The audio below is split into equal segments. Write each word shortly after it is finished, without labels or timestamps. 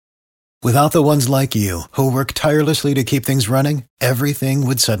Without the ones like you, who work tirelessly to keep things running, everything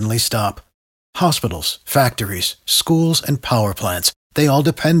would suddenly stop. Hospitals, factories, schools, and power plants, they all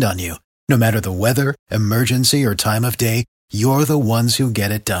depend on you. No matter the weather, emergency, or time of day, you're the ones who get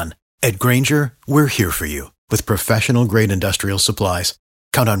it done. At Grainger, we're here for you with professional-grade industrial supplies.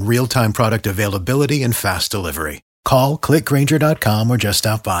 Count on real-time product availability and fast delivery. Call, clickgrainger.com, or just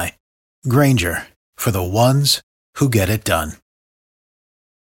stop by. Grainger, for the ones who get it done.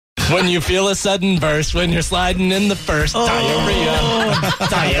 When you feel a sudden burst, when you're sliding in the first, diarrhea.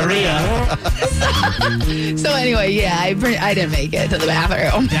 So anyway, yeah, I didn't make it to the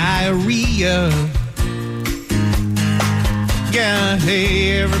bathroom. Diarrhea. Yeah,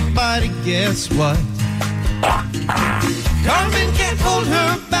 hey, everybody, guess what? Carmen can't hold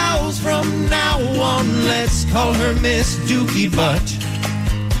her bowels from now on. Let's call her Miss Dookie Butt.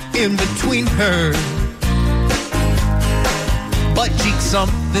 In between her butt cheeks,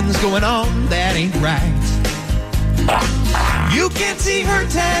 something's going on that ain't right. You can't see her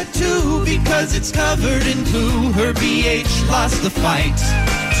tattoo because it's covered in poo. Her BH lost the fight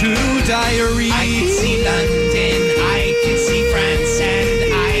to diarrhea. I can see London, I can see France,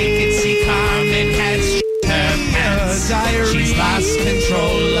 and I can see Carmen has her pants. Diarrhea. She's lost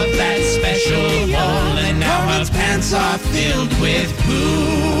control of that special hole, and now her pants are filled with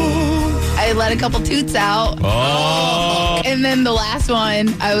poo. I let a couple toots out. Oh. And then the last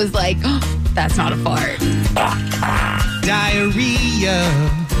one, I was like, oh, that's not a fart. Diarrhea.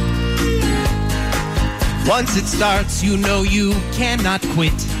 Once it starts, you know you cannot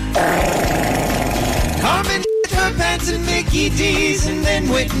quit. Carmen shit her pants in Mickey D's and then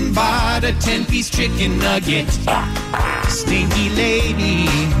went and bought a 10-piece chicken nugget. Stinky lady.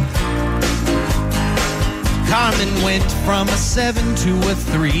 Carmen went from a 7 to a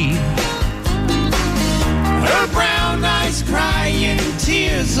 3. Her brown eyes crying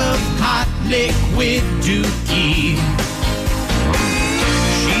tears of hot liquid dookie.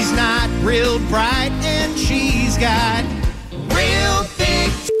 She's not real bright and she's got real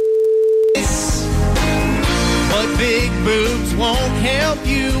big tits. But big boobs won't help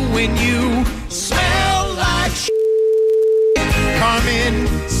you when you smell like shit. Carmen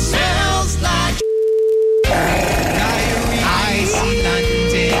smells like shit. Diarrhea. I see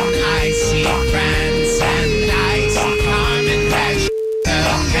London, I see France, and I see Carmen has she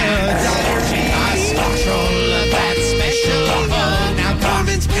lost control of that special hole. Now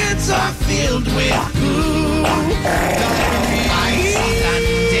Carmen's pants are filled with poo. I see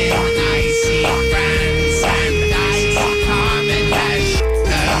London, I see France, and I see Carmen has she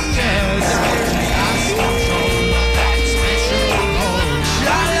lost control of that special hole.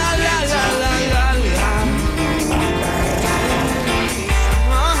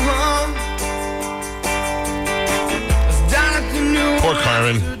 Poor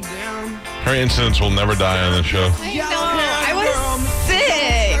Carmen. Her incidents will never die on the show. I know. I was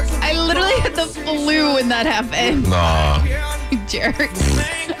sick. I literally had the flu when that happened. Nah. You jerk.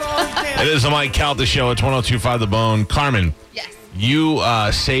 It is the Mike Calta Show. It's 102.5 The Bone. Carmen, Yes. you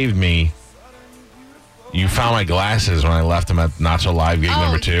saved me. You found my glasses when I left them at Not So Live gig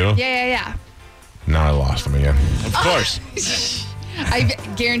number 2. Yeah. Now I lost them again. Of course. I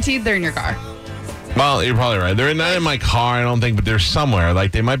guaranteed they're in your car. Well, you're probably right. They're not in my car, I don't think, but they're somewhere.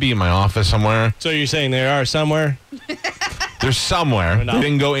 Like, they might be in my office somewhere. So you're saying they are somewhere? They're somewhere. They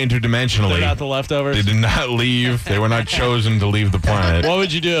didn't go interdimensionally. They're not the leftovers? They did not leave. They were not chosen to leave the planet. What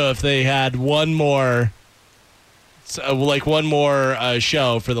would you do if they had one more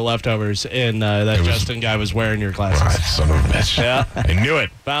show for the leftovers and that Justin guy was wearing your glasses? Right, son of a bitch. Yeah. I knew it.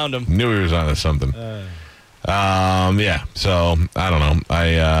 Found him. Knew he was onto something. Yeah. So I don't know.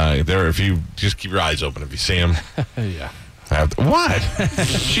 If you just keep your eyes open, if you see him. Yeah. What?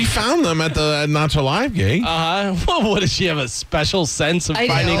 She found them at the Not So Live gig. What does she have, a special sense of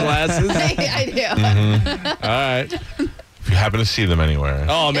finding glasses? I do. Mm-hmm. All right. If you happen to see them anywhere.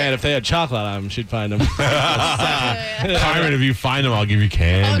 Oh, man, if they had chocolate on them, she'd find them. Carmen, if you find them, I'll give you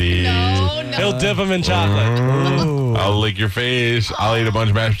candy. Oh, no. He'll dip them in chocolate. Ooh. I'll lick your face. I'll eat a bunch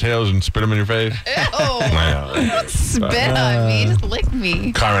of mashed potatoes and spit them in your face. Don't spit on me. Just lick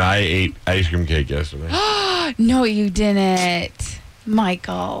me. Carmen, I ate ice cream cake yesterday. No, you didn't.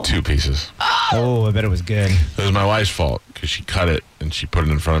 Michael. 2 pieces. Oh, I bet it was good. It was my wife's fault because she cut it and she put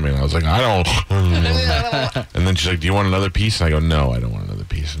it in front of me. And I was like, I don't. And then she's like, do you want another piece? And I go, no, I don't want another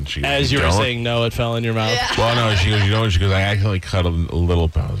piece. And she goes, As you were don't? saying no, it fell in your mouth. Yeah. Well, no, she goes, you don't. She goes, I accidentally cut a little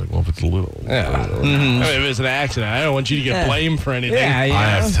bit. I was like, well, if it's a little. Yeah. I mean, if it was an accident, I don't want you to get blamed for anything. Yeah, I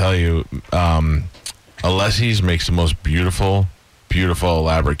have to tell you, Alessi's makes the most beautiful,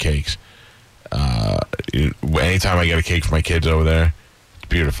 elaborate cakes. Anytime I get a cake for my kids over there, it's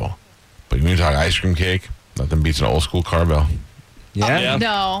beautiful. But when you talk ice cream cake, nothing beats an old school Carvel. Yeah.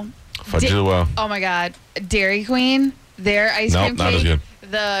 No. Fudge of the well. Oh my God. Dairy Queen, their ice cream cake. Not as good.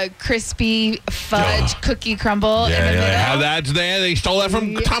 The crispy fudge cookie crumble in the middle. How that's there? They stole that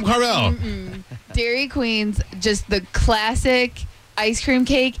from Tom Carvel. Dairy Queen's, just the classic ice cream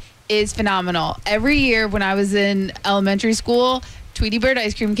cake is phenomenal. Every year when I was in elementary school, Tweety Bird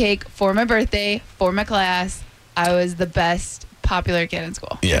ice cream cake for my birthday, for my class. I was the best popular kid in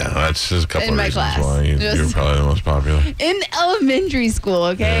school. Yeah, that's just a couple In of my reasons class. why you're probably the most popular. In elementary school,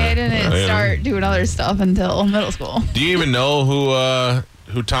 okay? I didn't start doing other stuff until middle school. Do you even know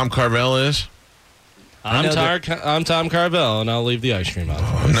who Tom Carvel is? I'm Tom Carvel, and I'll leave the ice cream out.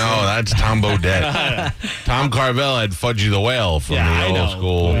 No, that's Tom Bodette. Tom Carvel had Fudgy the Whale from the old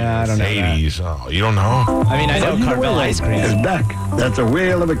school I don't know 80s. Oh, you don't know? I mean, I know Carvel ice cream. Is back. That's a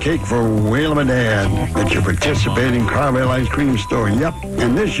whale of a cake for a whale of a dad at your participating Carvel ice cream store. Yep.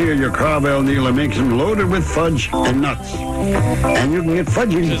 And this year, your Carvel dealer makes them loaded with fudge and nuts. And you can get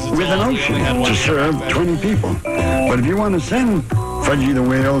Fudgy with an ocean to serve 20 people. But if you want to send Fudgy the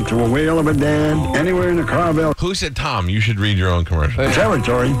Whale to a whale of a dad anywhere in the Carvel Who said Tom? You should read your own commercial.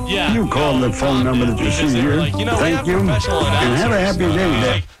 territory, you call the phone number that you see here. Thank you, and have a happy day,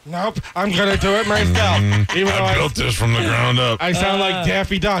 Dad. Nope, I'm gonna do it myself. Even though I built this from the ground up. I sound like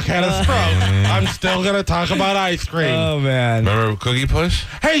Daffy Duck had a stroke. I'm still gonna talk about ice cream. Oh, man. Remember Cookie Puss?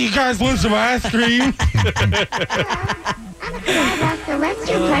 Hey, you guys want some ice cream? Select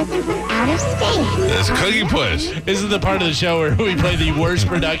your present from out of state. It's Cookie Puss. This is the part of the show where we play the worst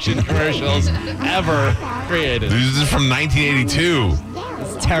production commercials ever created. This is from 1982.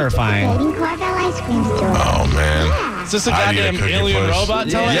 It's terrifying. Carvel ice cream store. Oh, man. Is this a I need a goddamn Cookie alien Puss. robot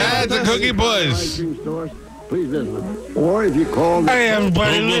telling Yeah, it's a Cookie Puss. Cream stores, please visit. Or if you call Hey,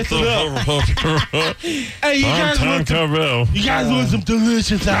 everybody, listen up. Hey, you guys want some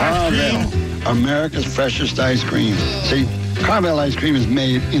delicious ice cream? Carvel, America's freshest ice cream. See, Carvel ice cream is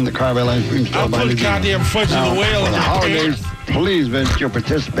made in the Carvel ice cream store. I'll by put the goddamn Fudge of the Whale for in the your holidays, pants. please visit your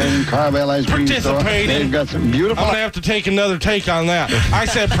participating Carvel ice cream store. Participating? They've got some beautiful. I'm gonna have to take another take on that. I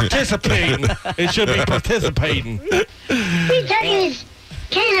said participating. It should be participating. We turkeys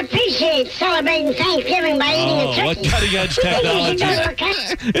can't appreciate celebrating Thanksgiving by eating a turkey. what cutting edge technology?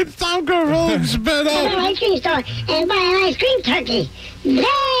 It's Tom Carvel. Spit Go to an ice cream store and buy an ice cream turkey. Then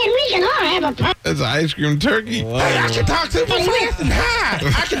we can all have a party. It's ice cream turkey. Hey, I can talk super fast and high.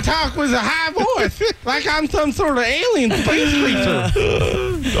 I can talk with a high voice, like I'm some sort of alien space creature.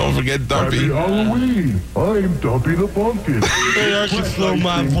 Don't forget Dumpy. Halloween. I'm Dumpy the Pumpkin. Hey, I can slow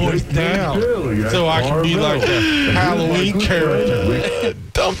my voice down so I can be like a Halloween character.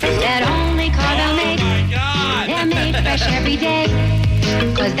 Dumpy. That only Carvel makes. They're made fresh every day.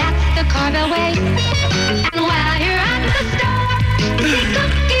 'Cause that's the Carvel way. And while you're at the store, see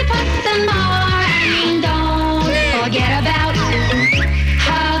Cookie Puss and more. And don't forget about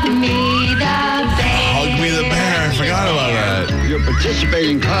Hug Me the Bear. Hug Me the Bear. I forgot about that. Your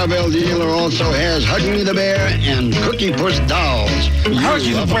participating Carvel dealer also has Hug Me the Bear and Cookie Puss dolls.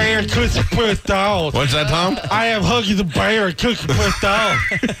 Huggy the Bear and Cookie Puss dolls. What's that, Tom? I have Huggy the Bear and Cookie Puss dolls.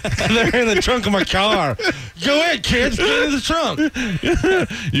 They're in the trunk of my car. Go ahead, kids. Get in the trunk.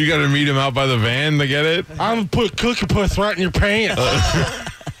 You got to meet him out by the van to get it? I'm going to put Cookie Puss right in your pants.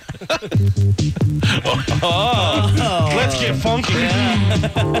 Let's get funky.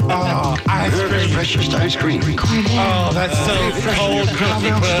 Oh, ice America's cream. freshest ice cream. Oh, that's so cold,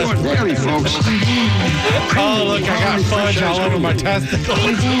 Cookie Puss. Daily, folks. Oh, look, I got fudge all over my testicles.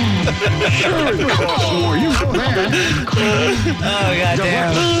 Sure, it costs more. You know that. Oh,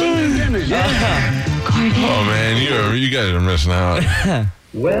 goddamn. Oh, man, you guys are missing out.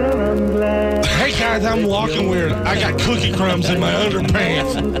 Hey, guys, I'm walking weird. I got cookie crumbs in my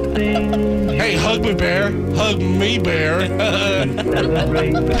underpants. Hey, hug me, bear. Hug me, bear.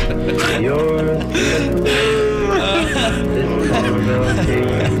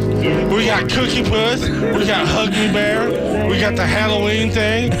 We got Cookie Puss. We got Hug Me Bear. We got the Halloween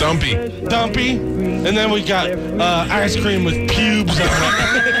thing. Dumpy. Dumpy. And then we got ice cream with pubes on it.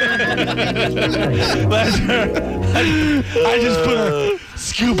 I just put a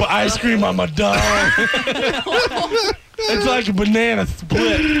scoop of ice cream on my dog. It's like a banana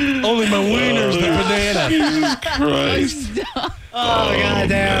split. Only my wiener's the banana. Jesus Christ. Oh,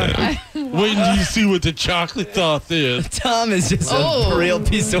 goddamn. Wait until you see what the chocolate sauce is. Tom is just a real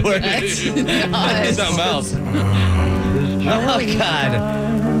piece of work. It's something else. Oh, God.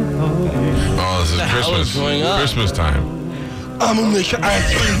 Oh, this is Christmas. going on? Christmas time. I'm gonna make an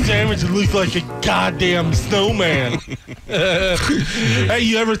ice cream sandwich that looks like a goddamn snowman. Hey,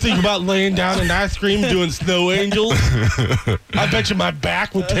 you ever think about laying down an ice cream doing snow angels? I bet you my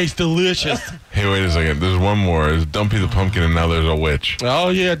back would taste delicious. Hey, wait a second. There's one more. There's Dumpy the Pumpkin, and now there's a witch. Oh,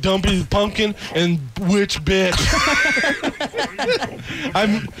 yeah, Dumpy the Pumpkin and Witch Bitch. I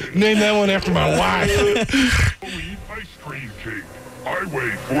named that one after my wife. Ice cream cake. I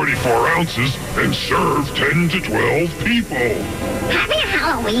weigh 44 ounces and serve 10 to 12 people. Having a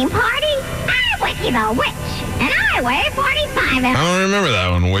Halloween party? I'm Wiki the Witch, and I weigh 45 I don't remember that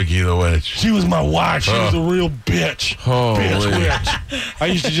one, Wiki the Witch. She was my wife. She was a real bitch. Holy. Bitch witch. I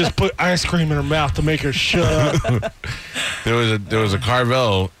used to just put ice cream in her mouth to make her shut up. There was a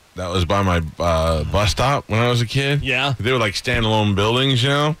Carvel that was by my bus stop when I was a kid. Yeah. They were like standalone buildings, you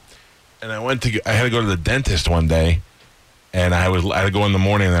know? And I had to go to the dentist one day. And I had to go in the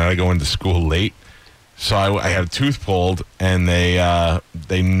morning, and then I had to go into school late. So I had a tooth pulled, and they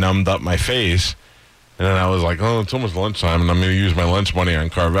numbed up my face. And then I was like, oh, it's almost lunchtime, and I'm going to use my lunch money on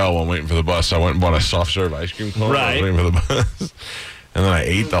Carvel while I'm waiting for the bus. So I went and bought a soft serve ice cream cone. Right. I was waiting for the bus. And then I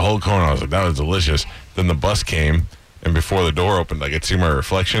ate the whole cone. I was like, that was delicious. Then the bus came, and before the door opened, I could see my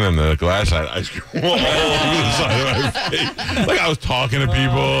reflection in the glass. I had ice cream all over the side of my face. Like I was talking to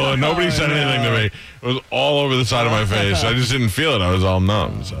people, and nobody said anything to me. It was all over the side of my face. I just didn't feel it. I was all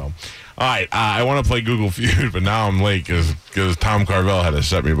numb. So, all right, I want to play Google Feud, but now I'm late because Tom Carvel had to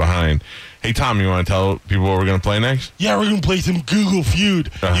set me behind. Hey, Tom, you want to tell people what we're going to play next? Yeah, we're going to play some Google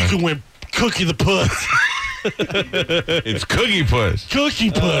Feud. You can win Cookie the Puss. It's Cookie Puss. Cookie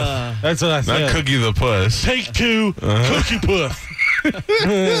Puss. That's what I said. Not Cookie the Puss. Take two, Cookie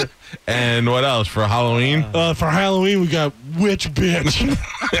Puss. And what else for Halloween? For Halloween, we got Witch Bitch.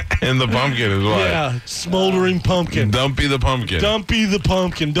 And the pumpkin is what? Yeah, Smoldering Pumpkin. Dumpy the Pumpkin. Dumpy the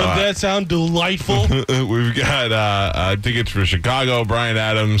Pumpkin. Doesn't that sound delightful? We've got tickets for Chicago, Bryan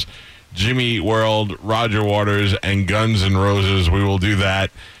Adams, Jimmy Eat World, Roger Waters, and Guns N' Roses. We will do that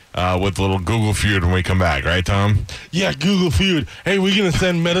with a little Google Feud when we come back. Right, Tom? Yeah, Google Feud. Hey, we're going to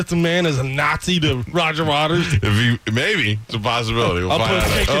send Medicine Man as a Nazi to Roger Waters? Maybe. It's a possibility. We'll I'll find put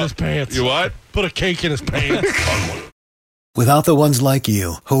a out. cake in his pants. You what? Put a cake in his pants. Without the ones like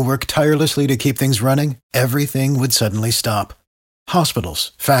you, who work tirelessly to keep things running, everything would suddenly stop.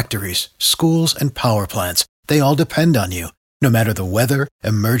 Hospitals, factories, schools, and power plants, they all depend on you. No matter the weather,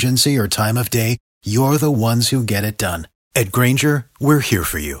 emergency, or time of day, you're the ones who get it done. At Grainger, we're here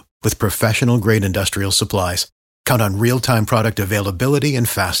for you with professional-grade industrial supplies. Count on real-time product availability and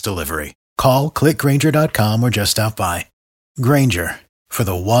fast delivery. Call, click Grainger.com, or just stop by. Grainger, for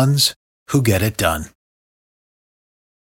the ones who get it done.